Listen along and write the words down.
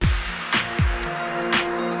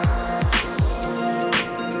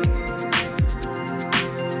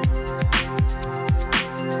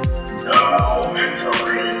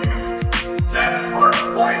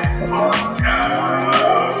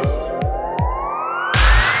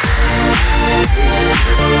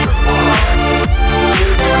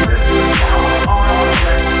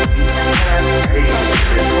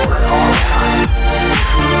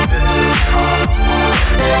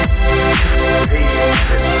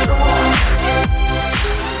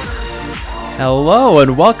Hello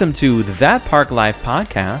and welcome to That Park Life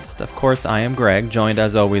podcast. Of course, I am Greg, joined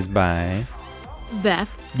as always by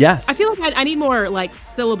Beth. Yes. I feel like I need more like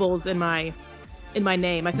syllables in my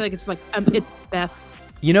name. I feel like it's like it's Beth.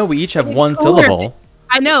 You know, we each have one syllable.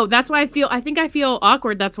 I know. That's why I think I feel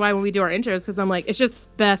awkward. That's why when we do our intros, because I'm like, it's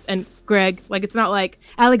just Beth and Greg. Like, it's not like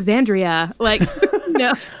Alexandria. Like,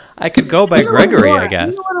 no. I could go by Gregory, I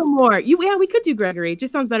guess. A little more. Yeah, we could do Gregory. It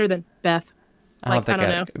just sounds better than Beth. I don't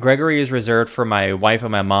know. Gregory is reserved for my wife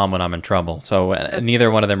and my mom when I'm in trouble. So neither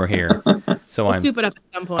one of them are here. So we'll soup it up at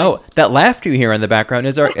some point. Oh, that laugh you hear in the background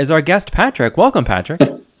is our guest Patrick. Welcome, Patrick.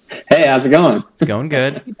 Hey, how's it going? It's going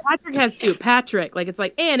good. Patrick has two. Patrick, like it's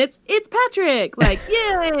like, and it's Patrick. Like,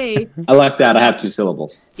 yay! I lucked out. I have two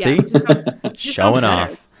syllables. Yeah, see, showing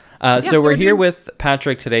off. So we're here with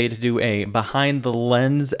Patrick today to do a Behind the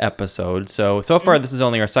Lens episode. So far, this is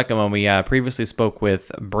only our second one. We previously spoke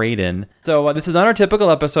with Braden. So this is not our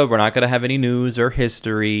typical episode. We're not going to have any news or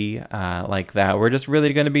history like that. We're just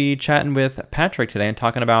really going to be chatting with Patrick today and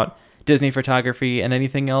talking about Disney photography and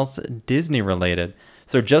anything else Disney related.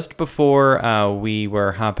 So just before we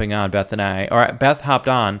were hopping on, Beth hopped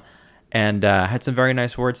on and had some very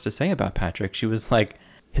nice words to say about Patrick. She was like,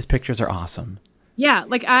 his pictures are awesome. Yeah,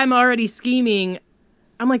 like I'm already scheming.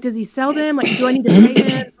 I'm like, does he sell them? Like, do I need to pay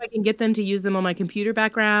him so I can get them to use them on my computer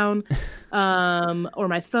background or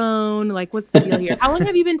my phone? Like, what's the deal here? How long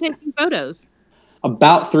have you been taking photos?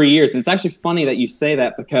 About 3 years. And it's actually funny that you say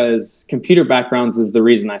that because computer backgrounds is the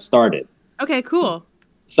reason I started. Okay, cool.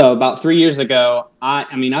 So about 3 years ago, I've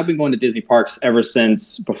been going to Disney parks ever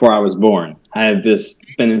since before I was born. I have just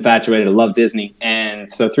been infatuated. I love Disney.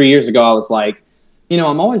 And so 3 years ago, I was like,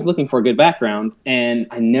 I'm always looking for a good background, and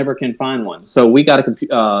I never can find one. So we got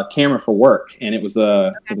a camera for work, and it was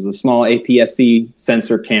a small APS-C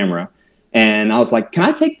sensor camera. And I was like, can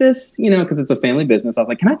I take this, because it's a family business. I was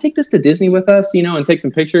like, can I take this to Disney with us, and take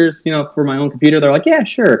some pictures, for my own computer? They're like, yeah,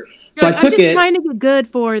 sure. So I took it. I'm just trying to get good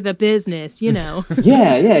for the business,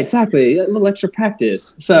 Yeah, exactly. A little extra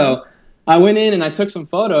practice. So I went in and I took some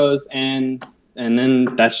photos, and then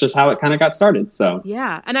that's just how it kind of got started. So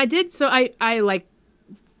yeah, and I did. So I like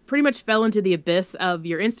pretty much fell into the abyss of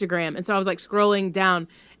your Instagram. And so I was like scrolling down,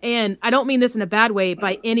 and I don't mean this in a bad way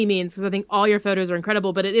by any means, because I think all your photos are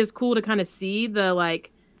incredible, but it is cool to kind of see the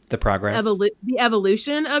progress, the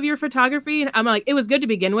evolution of your photography. I'm like, it was good to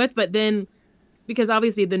begin with, but then because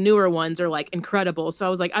obviously the newer ones are like incredible. So I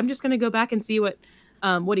was like, I'm just going to go back and see what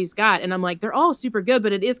he's got. And I'm like, they're all super good,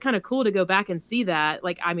 but it is kind of cool to go back and see that.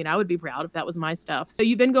 Like, I mean, I would be proud if that was my stuff. So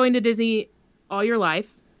you've been going to Disney all your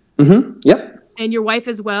life. Mm-hmm. Yep. And your wife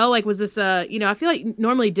as well? Like, was this I feel like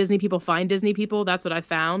normally Disney people find Disney people. That's what I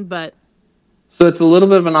found, but. So it's a little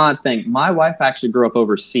bit of an odd thing. My wife actually grew up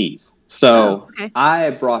overseas. So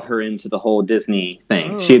I brought her into the whole Disney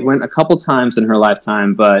thing. Oh. She had went a couple times in her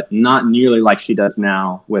lifetime, but not nearly like she does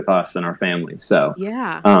now with us and our family. So,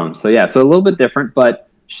 yeah. So a little bit different, but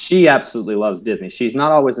she absolutely loves Disney. She's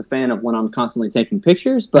not always a fan of when I'm constantly taking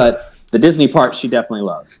pictures, but the Disney part she definitely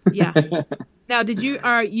loves. Yeah. Now,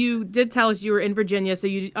 you did tell us you were in Virginia, so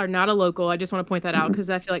you are not a local. I just want to point that out because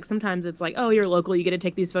I feel like sometimes it's like, oh, you're local, you get to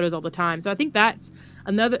take these photos all the time. So I think that's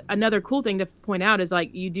another cool thing to point out is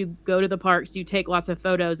like you do go to the parks, you take lots of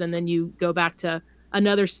photos, and then you go back to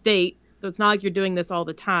another state. So it's not like you're doing this all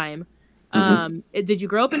the time. Did you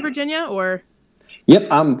grow up in Virginia or? Yep,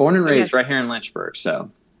 I'm born and raised right here in Lynchburg. So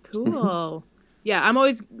cool. Yeah, I'm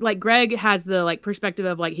always like Greg has the like perspective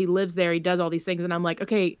of like he lives there, he does all these things, and I'm like,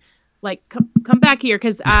 okay. Like come back here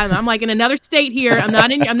because I'm like in another state here. I'm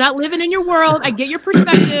not living in your world. I get your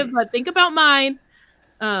perspective, but think about mine.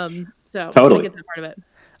 So totally I get that part of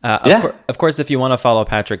it. Of course, if you want to follow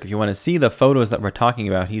Patrick, if you want to see the photos that we're talking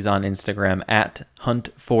about, he's on Instagram at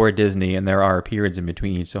hunt4disney, and there are periods in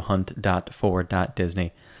between each, so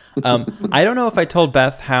hunt.for.disney. I don't know if I told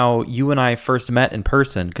Beth how you and I first met in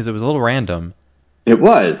person because it was a little random. It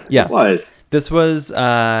was. Yes. It was. This was,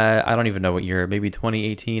 I don't even know what year, maybe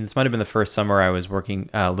 2018. This might have been the first summer I was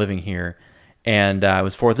living here. And it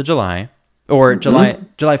was 4th of July. Or July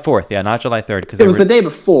 4th. Yeah, not July 3rd. It was the day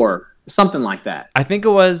before. Something like that. I think it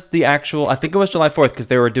was July 4th because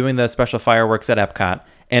they were doing the special fireworks at Epcot.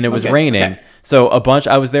 And it was raining. Okay. So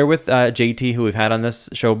I was there with JT, who we've had on this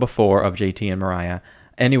show before, of JT and Mariah.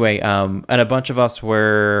 Anyway, and a bunch of us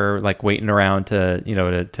were like waiting around to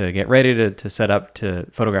get ready to set up to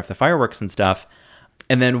photograph the fireworks and stuff.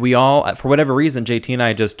 And then we all, for whatever reason, JT and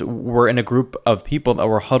I just were in a group of people that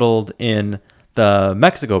were huddled in the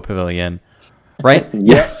Mexico pavilion right?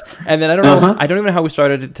 Yes. And then I don't know. I don't even know how we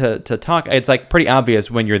started to talk. It's like pretty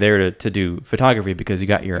obvious when you're there to do photography because you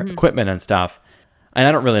got your equipment and stuff. And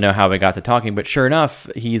I don't really know how we got to talking, but sure enough,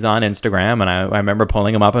 he's on Instagram, and I remember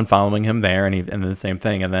pulling him up and following him there, and then the same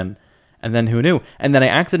thing, and then who knew? And then I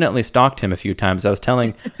accidentally stalked him a few times. I was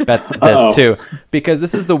telling Beth this too, because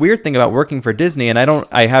this is the weird thing about working for Disney, and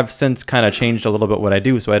I have since kind of changed a little bit what I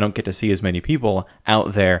do, so I don't get to see as many people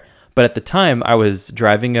out there. But at the time, I was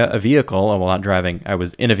driving a vehicle. Well, not driving. I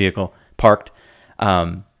was in a vehicle, parked.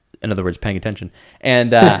 In other words, paying attention.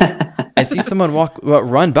 And I see someone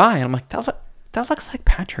run by, and I'm like, that looks like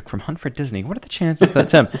Patrick from Hunt for Disney. What are the chances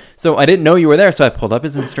that's him? So I didn't know you were there, so I pulled up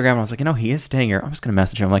his Instagram, and I was like, he is staying here. I'm just going to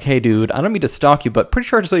message him. I'm like, hey, dude, I don't mean to stalk you, but pretty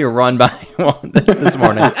sure I just saw you run by this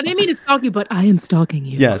morning. I didn't mean to stalk you, but I am stalking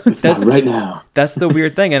you. Yes. That's right now. That's the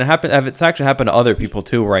weird thing. And it's actually happened to other people,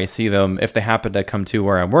 too, where I see them. If they happen to come to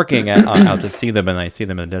where I'm working, I'll just see them, and I see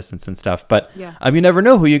them in the distance and stuff. But you never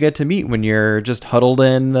know who you get to meet when you're just huddled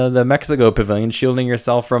in the Mexico pavilion, shielding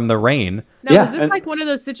yourself from the rain. Now, was this like one of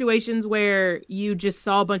those situations where you just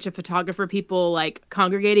saw a bunch of photographer people like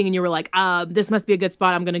congregating and you were like, this must be a good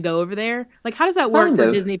spot, I'm going to go over there? Like, how does that work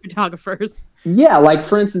for Disney photographers? Yeah, like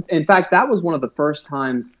for instance, in fact, that was one of the first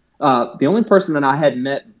times, the only person that I had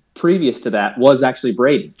met previous to that was actually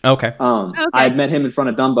Brady. Okay. I had met him in front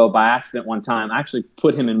of Dumbo by accident one time. I actually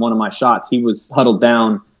put him in one of my shots. He was huddled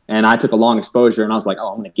down, and I took a long exposure, and I was like,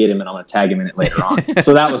 I'm going to get him, and I'm going to tag him in it later on.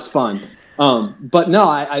 So that was fun. But no,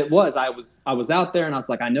 I was out there, and I was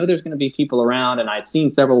like, I know there's going to be people around, and I'd seen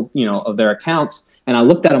several, of their accounts, and I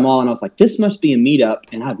looked at them all, and I was like, this must be a meetup,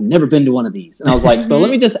 and I've never been to one of these. And I was like, so let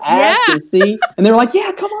me just ask and see. And they were like,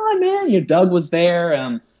 yeah, come on, man. Doug was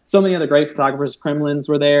there. So many other great photographers, Kremlins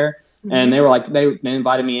were there. And they were like, they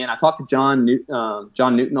invited me in. I talked to John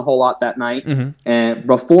Newton a whole lot that night. And then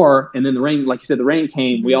the rain, like you said, the rain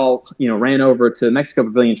came. We all, ran over to Mexico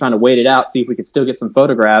Pavilion trying to wait it out, see if we could still get some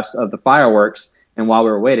photographs of the fireworks. And while we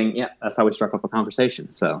were waiting, that's how we struck up a conversation.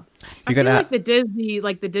 So I feel like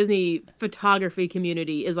the Disney photography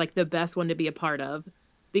community is like the best one to be a part of,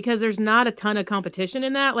 because there's not a ton of competition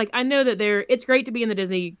in that. Like, I know that it's great to be in the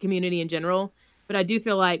Disney community in general, but I do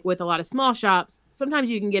feel like with a lot of small shops, sometimes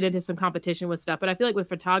you can get into some competition with stuff. But I feel like with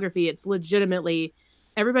photography, it's legitimately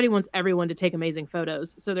everybody wants everyone to take amazing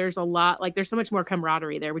photos. So there's a lot, like there's so much more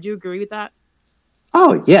camaraderie there. Would you agree with that?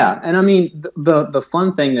 Oh, yeah. And I mean, the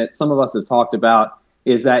fun thing that some of us have talked about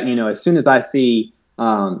is that, as soon as I see,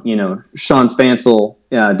 Sean Spansel,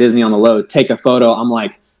 Disney on the Load, take a photo, I'm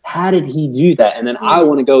like, how did he do that? And then I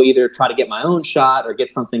want to go either try to get my own shot or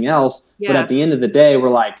get something else. Yeah. But at the end of the day, we're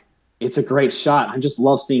like, it's a great shot. I just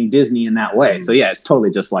love seeing Disney in that way. So yeah, it's totally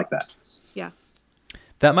just like that. Yeah.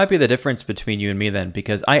 That might be the difference between you and me then,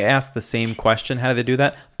 because I ask the same question, how do they do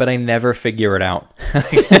that? But I never figure it out.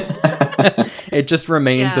 It just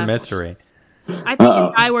remains a mystery. I think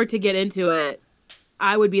if I were to get into it,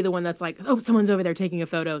 I would be the one that's like, oh, someone's over there taking a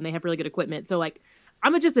photo and they have really good equipment. So like,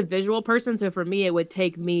 I'm just a visual person. So for me, it would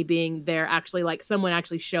take me being there, actually like someone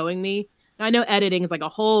actually showing me. Now, I know editing is like a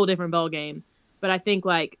whole different ballgame, but I think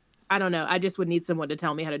like, I don't know. I just would need someone to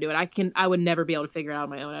tell me how to do it. I would never be able to figure it out on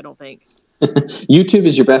my own, I don't think. YouTube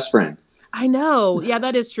is your best friend. I know. Yeah,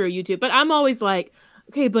 that is true, YouTube. But I'm always like,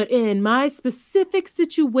 okay, but in my specific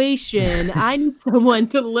situation, I need someone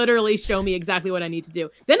to literally show me exactly what I need to do.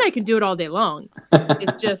 Then I can do it all day long.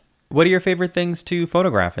 It's just... What are your favorite things to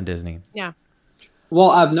photograph in Disney? Yeah.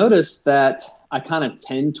 Well, I've noticed that I kind of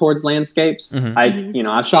tend towards landscapes.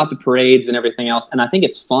 I've shot the parades and everything else, and I think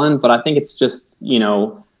it's fun, but I think it's just,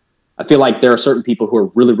 I feel like there are certain people who are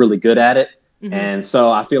really, really good at it. And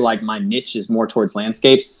so I feel like my niche is more towards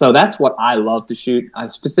landscapes. So that's what I love to shoot. I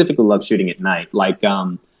specifically love shooting at night. Like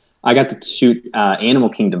I got to shoot Animal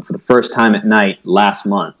Kingdom for the first time at night last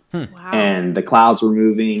month. Wow. And the clouds were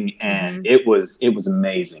moving, and it was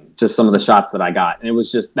amazing. Just some of the shots that I got. And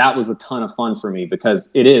that was a ton of fun for me,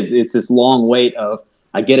 because it's this long wait of,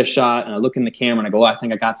 I get a shot and I look in the camera and I go, I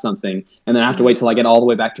think I got something. And then I have to wait till I get all the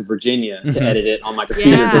way back to Virginia to edit it on my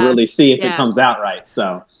computer to really see if it comes out right.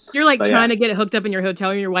 So you're like trying to get it hooked up in your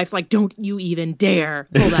hotel, and your wife's like, don't you even dare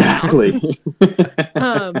pull exactly. that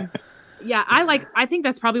out. I think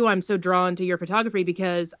that's probably why I'm so drawn to your photography,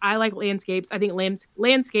 because I like landscapes. I think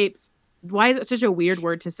landscapes, why is it such a weird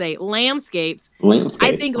word to say? Landscapes.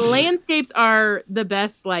 I think landscapes are the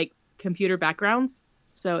best like computer backgrounds.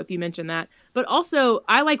 So if you mention that, but also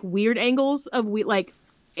I like weird angles of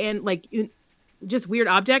just weird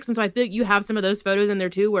objects. And so I think you have some of those photos in there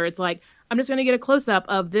too, where it's like, I'm just going to get a close up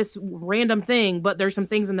of this random thing, but there's some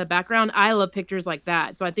things in the background. I love pictures like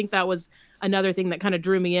that. So I think that was another thing that kind of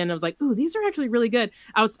drew me in. I was like, ooh, these are actually really good.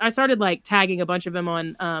 I started like tagging a bunch of them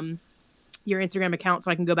on your Instagram account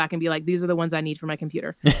so I can go back and be like, these are the ones I need for my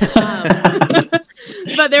computer.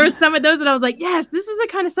 But there were some of those that I was like, yes, this is the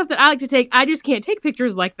kind of stuff that I like to take. I just can't take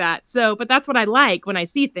pictures like that. So, but that's what I like when I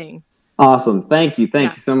see things. Awesome. Thank you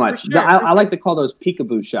so much. Sure. I like to call those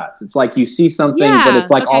peekaboo shots. It's like you see something, but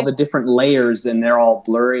it's like all the different layers and they're all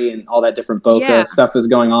blurry and all that different bokeh stuff is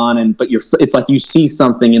going on. But it's like you see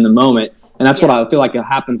something in the moment. And that's what I feel like it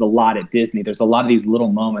happens a lot at Disney. There's a lot of these little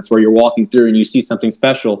moments where you're walking through and you see something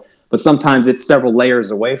special, but sometimes it's several layers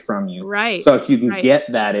away from you. Right. So if you can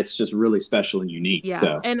get that, it's just really special and unique. Yeah.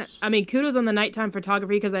 So. And I mean, kudos on the nighttime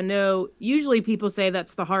photography because I know usually people say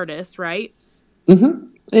that's the hardest, right? Mm-hmm.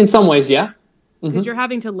 In some ways, yeah. Because you're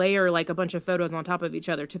having to layer like a bunch of photos on top of each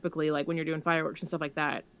other, typically, like when you're doing fireworks and stuff like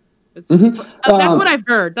that. That's what I've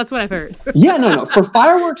heard. That's what I've heard. Yeah, no. For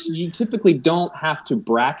fireworks, you typically don't have to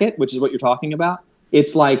bracket, which is what you're talking about.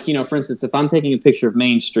 It's like, for instance, if I'm taking a picture of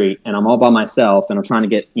Main Street and I'm all by myself and I'm trying to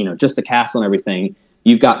get, just the castle and everything,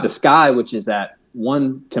 you've got the sky, which is at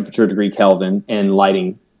 1 temperature degree Kelvin and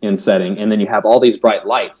lighting and setting, and then you have all these bright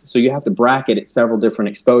lights. So you have to bracket at several different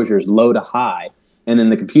exposures, low to high. And then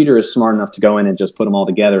the computer is smart enough to go in and just put them all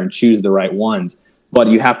together and choose the right ones. But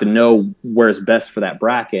you have to know where's best for that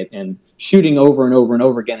bracket. And shooting over and over and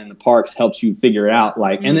over again in the parks helps you figure it out.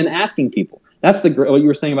 And then asking people. That's what you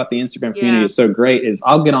were saying about the Instagram community is so great. Is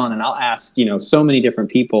I'll get on and I'll ask so many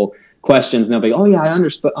different people questions, and they'll be, oh yeah, I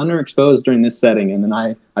underexposed during this setting, and then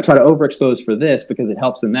I try to overexpose for this because it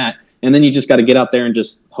helps in that. And then you just got to get out there and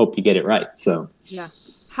just hope you get it right. So yeah,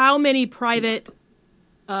 how many private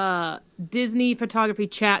Disney photography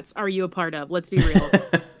chats are you a part of? Let's be real.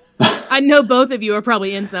 I know both of you are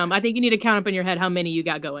probably in some. I think you need to count up in your head how many you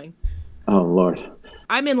got going. Oh Lord.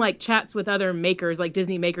 I'm in like chats with other makers, like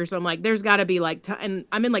Disney makers. So I'm like, there's got to be like, and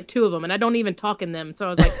I'm in like 2 of them, and I don't even talk in them. So I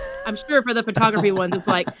was like, I'm sure for the photography ones, it's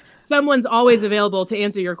like someone's always available to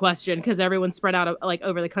answer your question because everyone's spread out like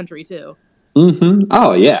over the country too. Mm-hmm.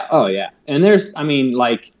 Oh yeah. And there's, I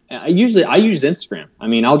use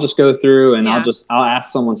Instagram. I'll just go through and I'll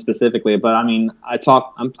ask someone specifically. But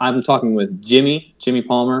I'm talking with Jimmy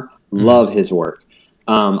Palmer. Love his work.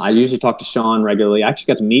 I usually talk to Sean regularly. I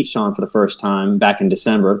actually got to meet Sean for the first time back in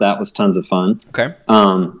December. That was tons of fun. Okay.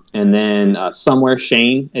 And then somewhere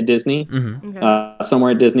Shane at Disney. Mm-hmm. Okay.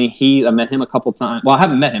 Somewhere at Disney. I met him a couple times. Well, I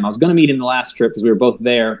haven't met him. I was going to meet him the last trip because we were both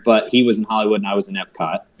there, but he was in Hollywood and I was in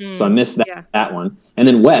Epcot. So I missed that one. And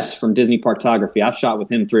then Wes from Disney Parktography. I've shot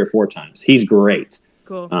with him 3 or 4 times. He's great.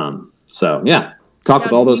 Cool. So yeah, talk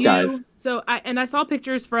with all those guys. So I saw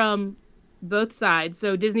pictures from both sides.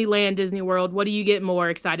 So Disneyland, Disney World, what do you get more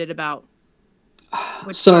excited about?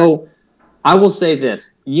 I will say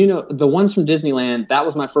this, the ones from Disneyland, that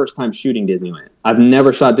was my first time shooting Disneyland. I've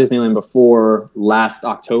never shot Disneyland before last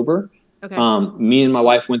October. Okay. Me and my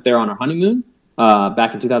wife went there on our honeymoon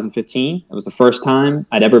back in 2015. It was the first time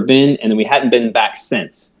I'd ever been, and then we hadn't been back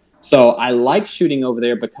since. So I like shooting over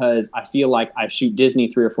there because I feel like I shoot Disney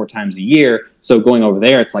 3 or 4 times a year. So going over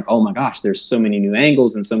there, it's like, oh my gosh, there's so many new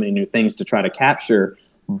angles and so many new things to try to capture.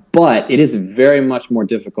 But it is very much more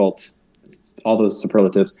difficult, all those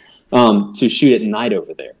superlatives, to shoot at night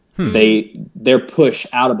over there. Their push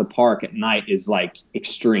out of the park at night is like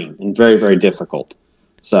extreme and very, very difficult.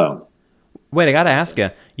 So. Wait, I got to ask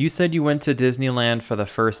you. You said you went to Disneyland for the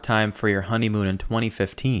first time for your honeymoon in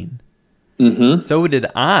 2015. Mm-hmm. So did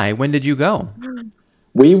I. When did you go?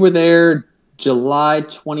 We were there July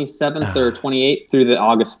 27th or 28th through the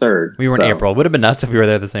August 3rd. We were in April. Would have been nuts if we were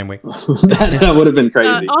there the same week. That would have been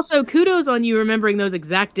crazy. Also, kudos on you remembering those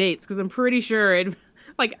exact dates because I'm pretty sure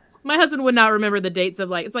my husband would not remember the dates of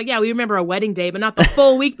we remember a wedding day, but not the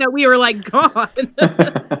full week that we were gone.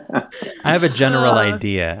 I have a general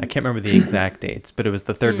idea. I can't remember the exact dates, but it was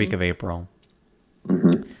the 3rd week of April.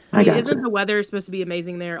 Mm-hmm. Isn't the weather supposed to be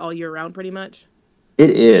amazing there all year round pretty much?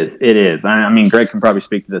 It is. Greg can probably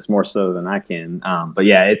speak to this more so than I can. But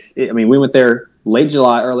yeah, we went there late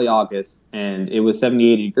July, early August, and it was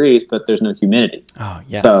 70, 80 degrees, but there's no humidity. Oh,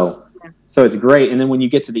 yes. So it's great. And then when you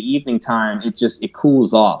get to the evening time, it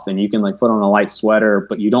cools off and you can put on a light sweater,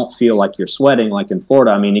 but you don't feel like you're sweating like in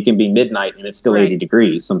Florida. It can be midnight and it's still 80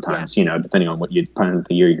 degrees sometimes, depending on what time of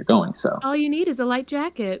the year you're going. So all you need is a light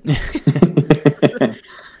jacket.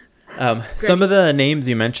 Some of the names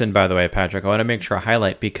you mentioned, by the way, Patrick, I want to make sure I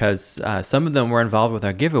highlight because some of them were involved with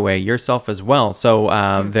our giveaway, yourself as well. So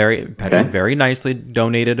Patrick very nicely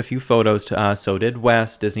donated a few photos to us. So did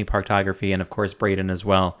Wes, Disney Parktography, and of course Braden as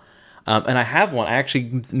well. And I have one. I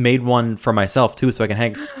actually made one for myself too, so I can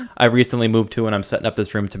hang. I recently moved to, and I'm setting up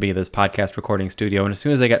this room to be this podcast recording studio. And as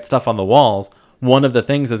soon as I get stuff on the walls, one of the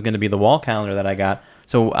things is going to be the wall calendar that I got.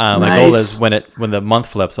 So my Nice. goal is when the month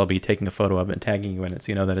flips, I'll be taking a photo of it and tagging you in it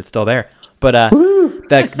so you know that it's still there. But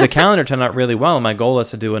the calendar turned out really well. My goal is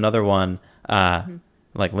to do another one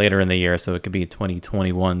like later in the year, so it could be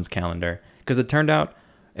 2021's calendar, because it turned out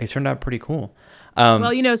pretty cool.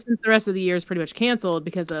 Well, since the rest of the year is pretty much canceled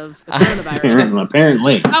because of the coronavirus.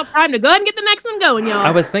 Apparently. About time to go ahead and get the next one going, y'all.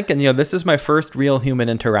 I was thinking, this is my first real human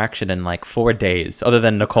interaction in like 4 days, other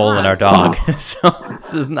than Nicole and our dog. So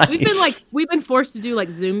this is nice. We've been forced to do like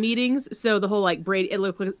Zoom meetings, so the whole like Brady, it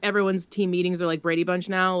looks like everyone's team meetings are like Brady Bunch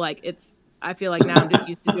now. Like I feel like now I'm just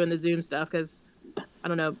used to doing the Zoom stuff because I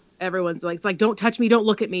don't know. Everyone's like, it's like, don't touch me, don't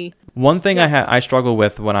look at me. One thing I struggle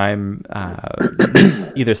with when I'm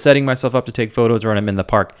either setting myself up to take photos or when I'm in the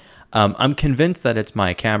park, I'm convinced that it's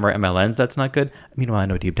my camera and my lens that's not good. Meanwhile, I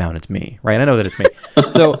know deep down it's me, right? I know that it's me.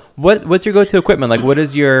 So what's your go-to equipment? Like,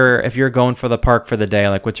 if you're going for the park for the day,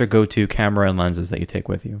 like what's your go-to camera and lenses that you take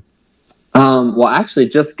with you? Well, I actually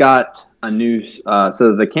just got a new,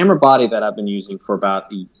 so the camera body that I've been using for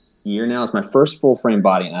about a year now is my first full frame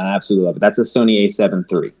body, and I absolutely love it. That's a Sony A7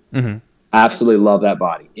 III. Mm-hmm. I absolutely love that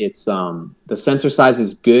body. It's the sensor size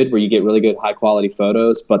is good, where you get really good high quality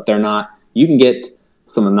photos, but they're not. You can get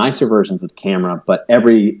some nicer versions of the camera, but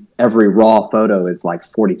every raw photo is like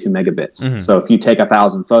 42 megabits. Mm-hmm. So if you take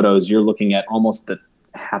 1,000 photos, you're looking at almost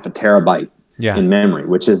half a terabyte in memory,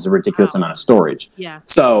 which is a ridiculous amount of storage. Yeah.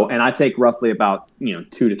 So, and I take roughly about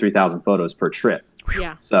 2,000 to 3,000 photos per trip.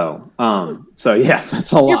 Yeah. So yes,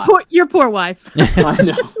 that's a lot. Your poor wife. I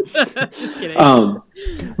know. Just kidding.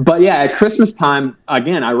 But yeah, at Christmas time,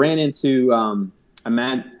 again, I ran into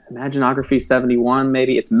Imaginography 71,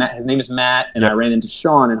 maybe. His name is Matt, and I ran into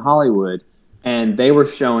Sean in Hollywood, and they were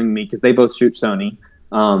showing me, because they both shoot Sony.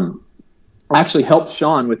 I actually helped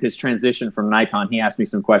Sean with his transition from Nikon. He asked me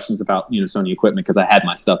some questions about Sony equipment, because I had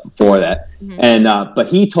my stuff before that. Mm-hmm. And but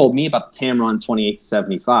he told me about the Tamron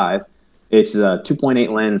 28-75. It's a 2.8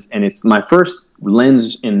 lens, and it's my first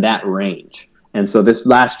lens in that range. And so this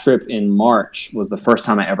last trip in March was the first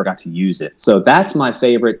time I ever got to use it. So that's my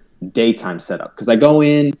favorite daytime setup, because I go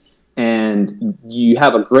in and you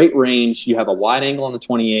have a great range. You have a wide angle on the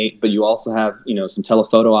 28, but you also have some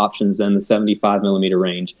telephoto options in the 75 millimeter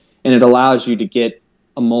range. And it allows you to get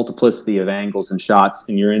a multiplicity of angles and shots,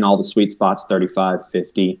 and you're in all the sweet spots, 35,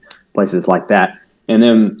 50, places like that. And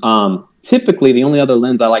then typically the only other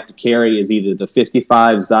lens I like to carry is either the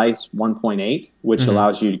 55 Zeiss 1.8, which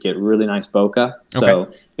allows you to get really nice bokeh.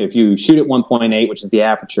 So if you shoot at 1.8, which is the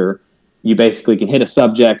aperture, you basically can hit a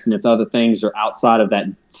subject, and if other things are outside of that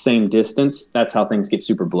same distance, that's how things get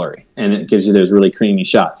super blurry, and it gives you those really creamy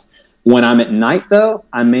shots. When I'm at night, though,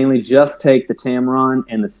 I mainly just take the Tamron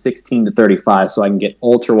and the 16 to 35 so I can get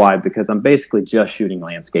ultra wide, because I'm basically just shooting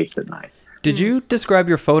landscapes at night. Did you describe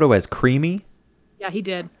your photo as creamy? Yeah, he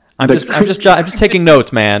did. I'm just taking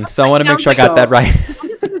notes, man. So I want to make sure I got that right.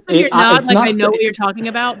 I know what you're talking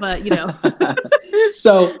about, but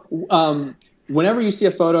So whenever you see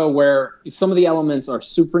a photo where some of the elements are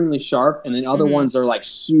supremely sharp and then other ones are like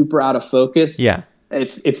super out of focus,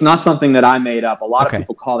 it's not something that I made up. A lot of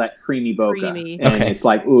people call that creamy bokeh, and it's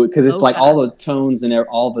like, ooh, because it's like all the tones and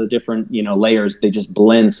all the different layers, they just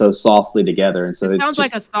blend so softly together, and so it sounds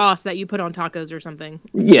like a sauce that you put on tacos or something.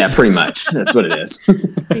 Yeah, pretty much. That's what it is.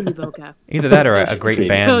 Creamy bokeh. Either that or a great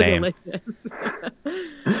band name.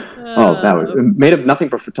 That would made of nothing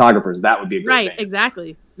but photographers. That would be a great band.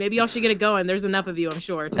 Exactly. Maybe y'all should get it going. There's enough of you, I'm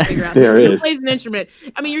sure, to figure out who plays an instrument.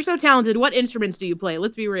 I mean, you're so talented. What instruments do you play?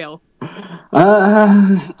 Let's be real.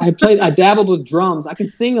 I dabbled with drums. I can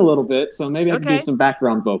sing a little bit, so maybe I can do some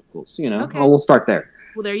background vocals. We'll start there.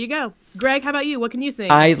 Well, there you go. Greg, how about you? What can you sing?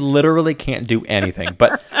 I literally can't do anything,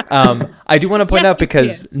 but I do want to point out,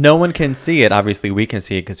 because no one can see it. Obviously, we can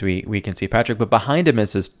see it because we can see Patrick, but behind him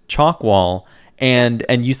is this chalk wall, and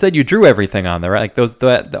you said you drew everything on there, right?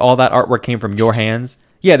 Like all that artwork came from your hands.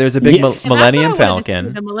 Yeah, there's a big Millennium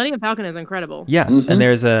Falcon. The Millennium Falcon is incredible. Yes, and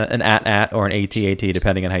there's an AT-AT or an AT-AT,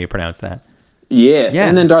 depending on how you pronounce that. Yes,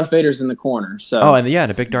 and then Darth Vader's in the corner. So. Oh, and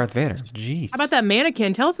the big Darth Vader. Jeez. How about that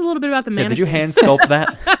mannequin? Tell us a little bit about the mannequin. Did you hand sculpt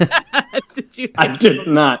that? Did you? I did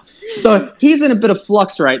not. So he's in a bit of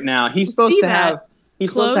flux right now. He's supposed to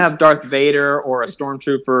have Darth Vader or a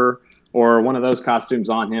stormtrooper or one of those costumes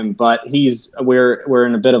on him, but we're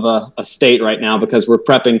in a bit of a state right now, because we're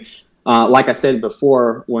prepping. Like I said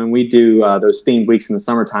before, when we do those themed weeks in the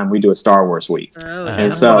summertime, we do a Star Wars week. Oh,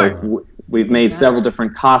 and so We've made several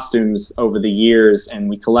different costumes over the years, and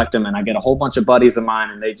we collect them. And I get a whole bunch of buddies of mine,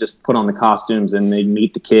 and they just put on the costumes and they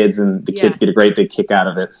meet the kids, and the kids get a great big kick out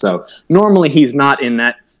of it. So normally he's not in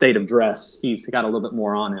that state of dress. He's got a little bit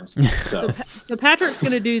more on him. So Patrick's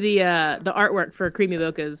going to do the artwork for Creamy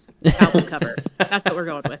Boca's album cover. That's what we're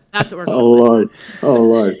going with. Oh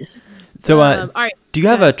Lord. So, all right, do you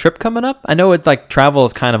have a trip coming up? I know travel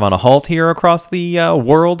is kind of on a halt here across the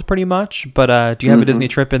world, pretty much. But do you have a Disney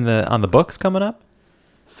trip on the books coming up?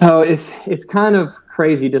 So it's kind of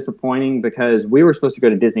crazy disappointing because we were supposed to go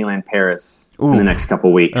to Disneyland Paris in the next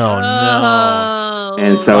couple weeks. Oh no!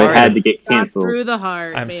 And so it had to get canceled. Through the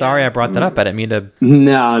heart. I'm sorry I brought that up. I didn't mean to.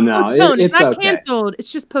 No, it's not okay. canceled.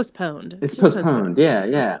 It's just postponed. It's postponed.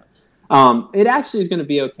 Yeah. It actually is going to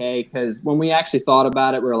be okay because when we actually thought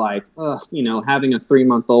about it, we were like, having a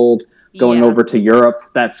 3-month-old going over to Europe,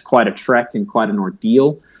 that's quite a trek and quite an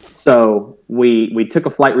ordeal. So we took a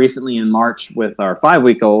flight recently in March with our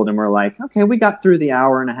 5-week-old, and we're like, okay, we got through the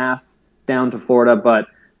hour and a half down to Florida, but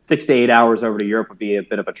 6 to 8 hours over to Europe would be a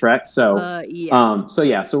bit of a trek. So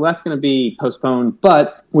so that's going to be postponed,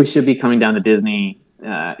 but we should be coming down to Disney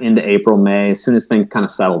into April, May. As soon as things kind of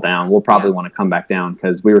settle down, we'll probably want to come back down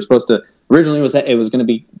because we were supposed to originally it was going to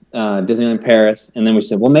be Disneyland Paris, and then we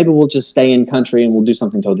said, well, maybe we'll just stay in country and we'll do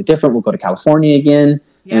something totally different. We'll go to California again,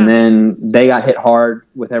 and then they got hit hard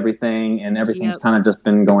with everything, and everything's kind of just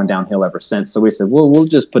been going downhill ever since. So we said, well, we'll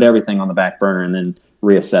just put everything on the back burner and then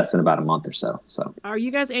reassess in about a month or so. So, are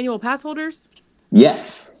you guys annual pass holders?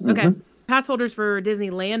 Yes. Okay, pass holders for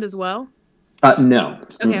Disneyland as well. No.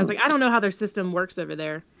 Okay, I was like, I don't know how their system works over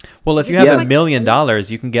there. Well, if you have $1 million,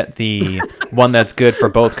 you can get the one that's good for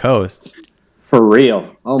both coasts. For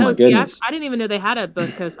real. Oh my goodness. I didn't even know they had a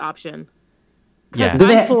both coast option. Yeah. Did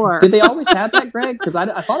they always have that, Greg? Because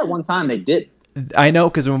I thought at one time they did. I know,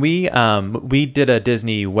 because when we did a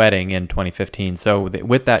Disney wedding in 2015, so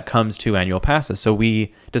with that comes 2 annual passes. So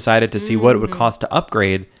we decided to see what it would cost to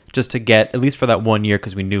upgrade just to get, at least for that 1 year,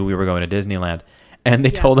 because we knew we were going to Disneyland. And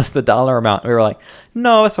they told us the dollar amount. We were like,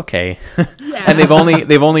 no, it's okay. And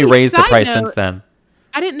they've only raised the price since then.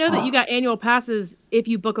 I didn't know that you got annual passes if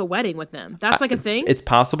you book a wedding with them. That's like a thing? It's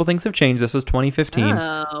possible things have changed. This was 2015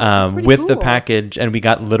 with the package, and we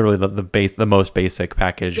got literally the most basic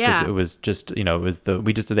package because it was just,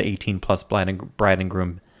 we just did the 18+ bride and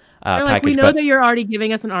groom package. We know that you're already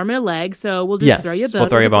giving us an arm and a leg, so we'll just throw you a bone. We'll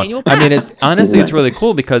throw you a bone. I mean, it's really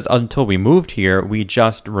cool because until we moved here, we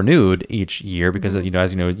just renewed each year because as you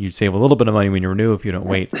know, you save a little bit of money when you renew if you don't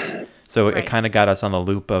wait. So it kind of got us on the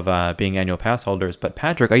loop of being annual pass holders. But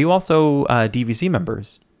Patrick, are you also DVC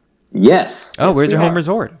members? Yes. Oh, where's your home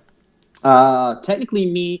resort?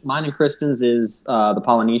 Technically, mine and Kristen's is the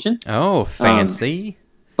Polynesian. Oh, fancy.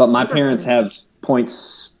 But my parents have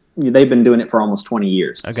points. They've been doing it for almost 20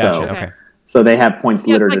 years. I gotcha. Okay. So they have points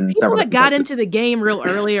littered in several different people that got places. into the game real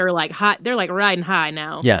early are like hot. They're like riding high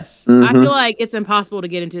now. Yes. Mm-hmm. I feel like it's impossible to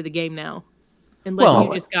get into the game now unless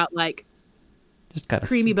you just got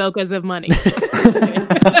creamy bocas of money. I'm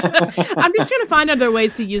just trying to find other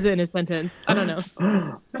ways to use it in a sentence. I don't know.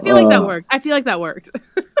 I feel like that worked.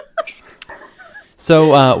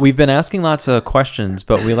 So we've been asking lots of questions,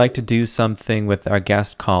 but we like to do something with our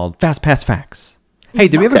guest called Fast Pass Facts. Hey,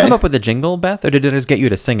 did we ever come up with a jingle, Beth, or did it just get you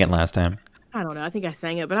to sing it last time? I don't know. I think I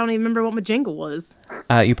sang it, but I don't even remember what my jingle was.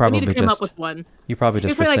 You probably I need to come up with one. You probably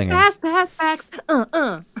just were singing. Fast Pass Facts.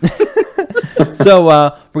 So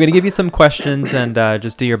we're going to give you some questions and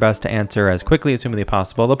just do your best to answer as quickly as humanly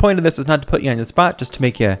possible. The point of this is not to put you on the spot, just to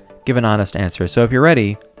make you give an honest answer. So if you're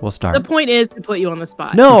ready, we'll start. The point is to put you on the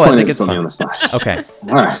spot. No, I think it's fun. On the spot. Okay.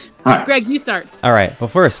 All right. Greg, you start. All right. Well,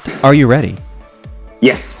 first, are you ready?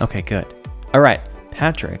 Yes. Okay, good. All right.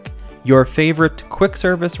 Patrick, your favorite quick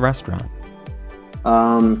service restaurant?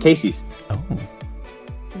 Casey's. Oh.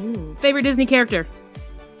 Favorite Disney character?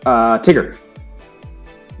 Tigger.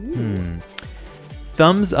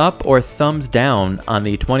 Thumbs up or thumbs down on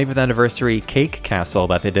the 25th anniversary cake castle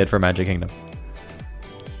that they did for Magic Kingdom?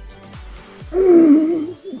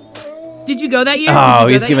 Did you go that year? Oh,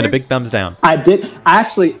 he's giving a big thumbs down. I did.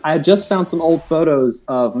 I just found some old photos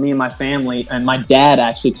of me and my family, and my dad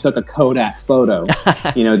actually took a Kodak photo.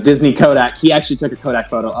 Disney Kodak. He actually took a Kodak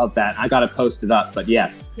photo of that. I got it posted up, but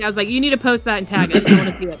yes. Yeah, I was like, you need to post that and tag us. I want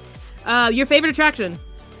to see it. Your favorite attraction?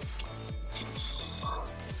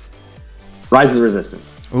 Rise of the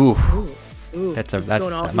Resistance. Ooh.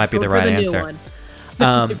 That might be the right answer.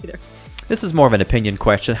 This is more of an opinion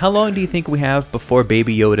question. How long do you think we have before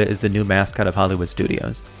Baby Yoda is the new mascot of Hollywood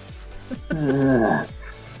Studios?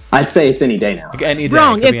 I'd say it's any day now. Any day.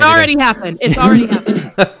 Wrong. It's already happened.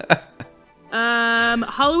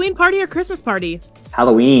 Halloween party or Christmas party?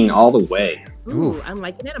 Halloween all the way. Ooh, I'm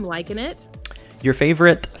liking it. Your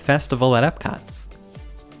favorite festival at Epcot?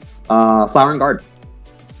 Flower and Garden.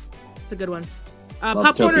 It's a good one. Love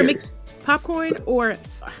Popcorn or topiaries. popcorn or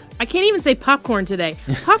I can't even say popcorn today.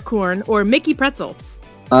 Popcorn or Mickey pretzel.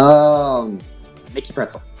 Mickey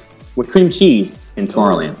pretzel with cream cheese in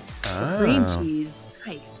Tomorrowland. Cream cheese.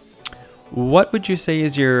 Nice. What would you say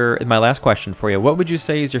is my last question for you? What would you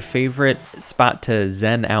say is your favorite spot to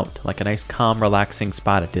zen out, like a nice, calm, relaxing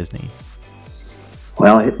spot at Disney?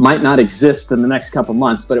 Well, it might not exist in the next couple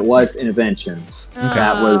months, but it was Interventions. Okay.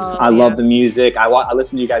 That was, I love the music. I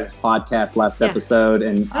listened to you guys' podcast last episode,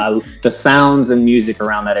 and the sounds and music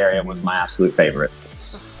around that area was my absolute favorite.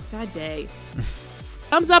 Sad day.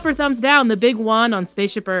 Thumbs up or thumbs down, the big one on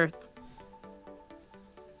Spaceship Earth?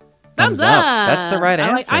 Thumbs up. That's the right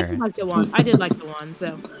answer. I did like the one. I did like the one.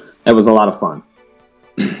 So. It was a lot of fun.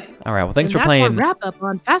 All right. Well, thanks And for playing. That's our wrap up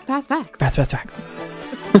on Fast Facts. Fast Facts.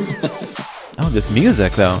 Oh, this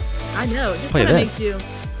music though. I know. It just Play kind of this. makes you.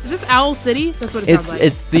 Is this Owl City? That's what it sounds like.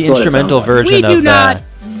 It's the That's what it instrumental sounds like. version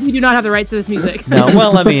of We do not have the rights to this music. No,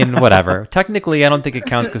 well, I mean, whatever. Technically, I don't think it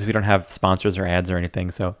counts because we don't have sponsors or ads or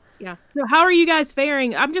anything. So Yeah. So how are you guys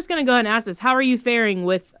faring? I'm just gonna go ahead and ask this. How are you faring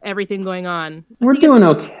with everything going on? We're doing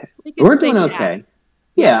okay. We're doing safe to okay. ask.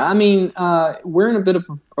 Yeah, I mean, we're in a bit of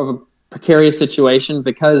a precarious situation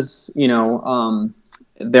because,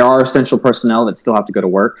 there are essential personnel that still have to go to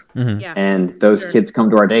work, Yeah. and those Sure. kids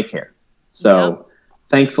come to our daycare. So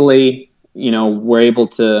thankfully, we're able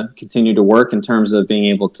to continue to work in terms of being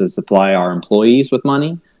able to supply our employees with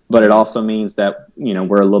money, but it also means that,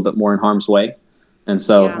 we're a little bit more in harm's way. And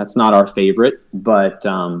so that's not our favorite, but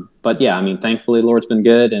yeah, I mean, thankfully, Lord's been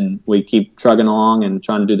good, and we keep trugging along and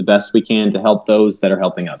trying to do the best we can to help those that are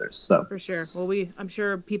helping others. So For sure. Well, I'm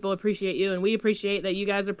sure people appreciate you, and we appreciate that you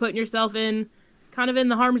guys are putting yourself in kind of in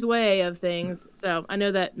the harm's way of things. So I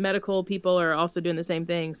know that medical people are also doing the same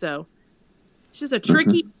thing. So it's just a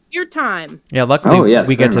tricky your time. yeah, luckily yes,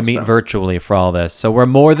 we get very to much meet so. virtually for all this. So we're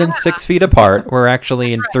more than 6 feet apart. We're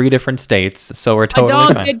actually in 3 different states, so we're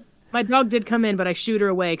totally fine. My dog did come in, but I shoot her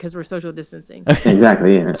away because we're social distancing.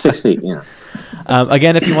 exactly, 6 feet,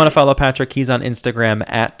 Again, if you want to follow Patrick, he's on Instagram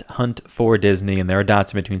at Hunt4Disney, and there are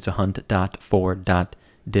dots in between, so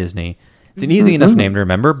hunt.4.disney. It's an easy enough name to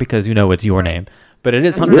remember because it's your name. But it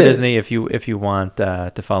is Hunt for It is. Disney if you want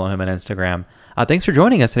to follow him on Instagram. Thanks for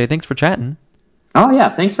joining us today. Thanks for chatting. Oh yeah,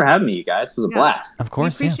 thanks for having me, you guys. It was a blast. Of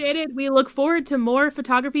course, We appreciate it. We look forward to more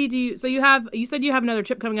photography. You said you have another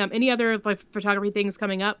trip coming up. Any other photography things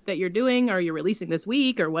coming up that you're doing or you're releasing this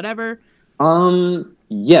week or whatever?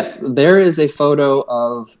 Yes, there is a photo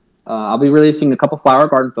of. I'll be releasing a couple flower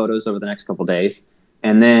garden photos over the next couple days,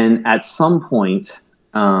 and then at some point,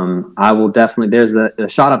 I will definitely. There's a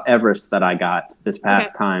shot of Everest that I got this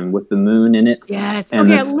past time with the moon in it. Yes. and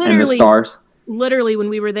Okay. and the stars. Literally, when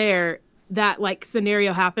we were there, that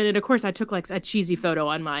scenario happened, and of course, I took a cheesy photo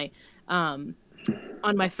on my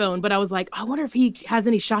phone. But I was like, I wonder if he has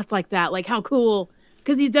any shots like that. Like, how cool!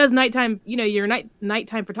 Because he does nighttime. Your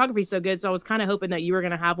nighttime photography is so good. So I was kind of hoping that you were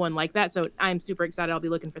gonna have one like that. So I'm super excited. I'll be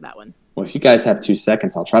looking for that one. Well, if you guys have 2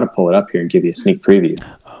 seconds, I'll try to pull it up here and give you a sneak preview.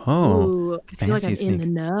 Oh, Ooh, I feel like I'm fancy in the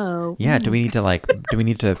sneak. know. Yeah, do we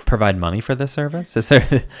need to provide money for this service? Is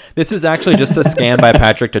there? This was actually just a scam by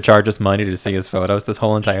Patrick to charge us money to see his photos. This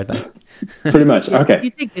whole entire thing. Pretty much. Do Okay. you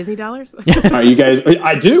take Disney dollars? Are you guys?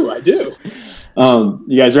 I do.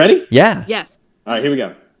 You guys ready? Yeah. Yes. All right, here we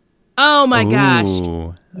go. Oh my gosh.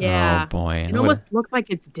 Ooh. Yeah. Oh boy. It almost looks like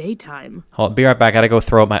it's daytime. Be right back. I gotta go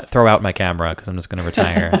throw out my camera because I'm just gonna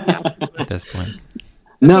retire at this point.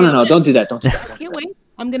 No, don't do that. Don't do that. Can't wait.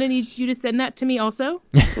 I'm gonna need you to send that to me also.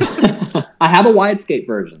 I have a widescape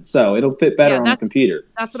version, so it'll fit better on the computer.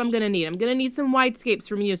 That's what I'm gonna need. I'm gonna need some widescapes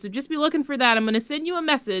from you. So just be looking for that. I'm gonna send you a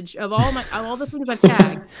message of all the things I've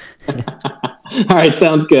tagged. All right,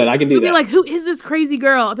 sounds good. I can do You'll be that. like, who is this crazy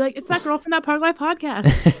girl? I'll be like, it's that girl from that Park Life podcast.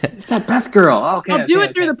 It's that Beth girl. Okay. I'll do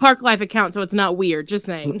it through the Park Life account, so it's not weird. Just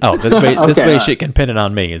saying. Oh, this way Okay. she can pin it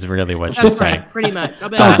on me is really what she's That's saying. right. Pretty much. I'll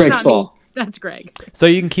be It's all like, Greg's "That's not me. fault." That's Greg. So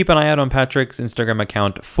you can keep an eye out on Patrick's Instagram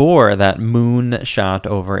account for that moon shot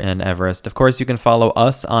over in Everest. Of course, you can follow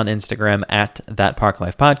us on Instagram at That Park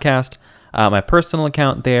Life Podcast. My personal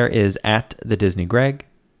account there is at the Disney Greg.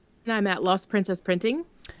 And I'm at Lost Princess Printing.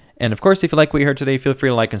 And of course, if you like what you heard today, feel free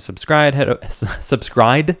to like and subscribe.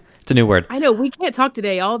 Subscribe. It's a new word. I know we can't talk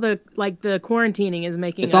today. All the quarantining is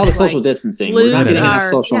making It's all the us, social like, distancing. We're not lose getting enough our-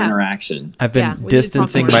 social yeah. interaction. I've been Yeah, we need to talk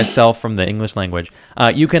distancing more. myself from the English language.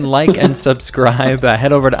 You can like and subscribe.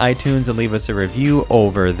 Head over to iTunes and leave us a review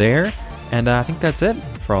over there. And I think that's it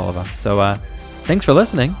for all of us. So thanks for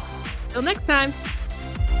listening. Till next time.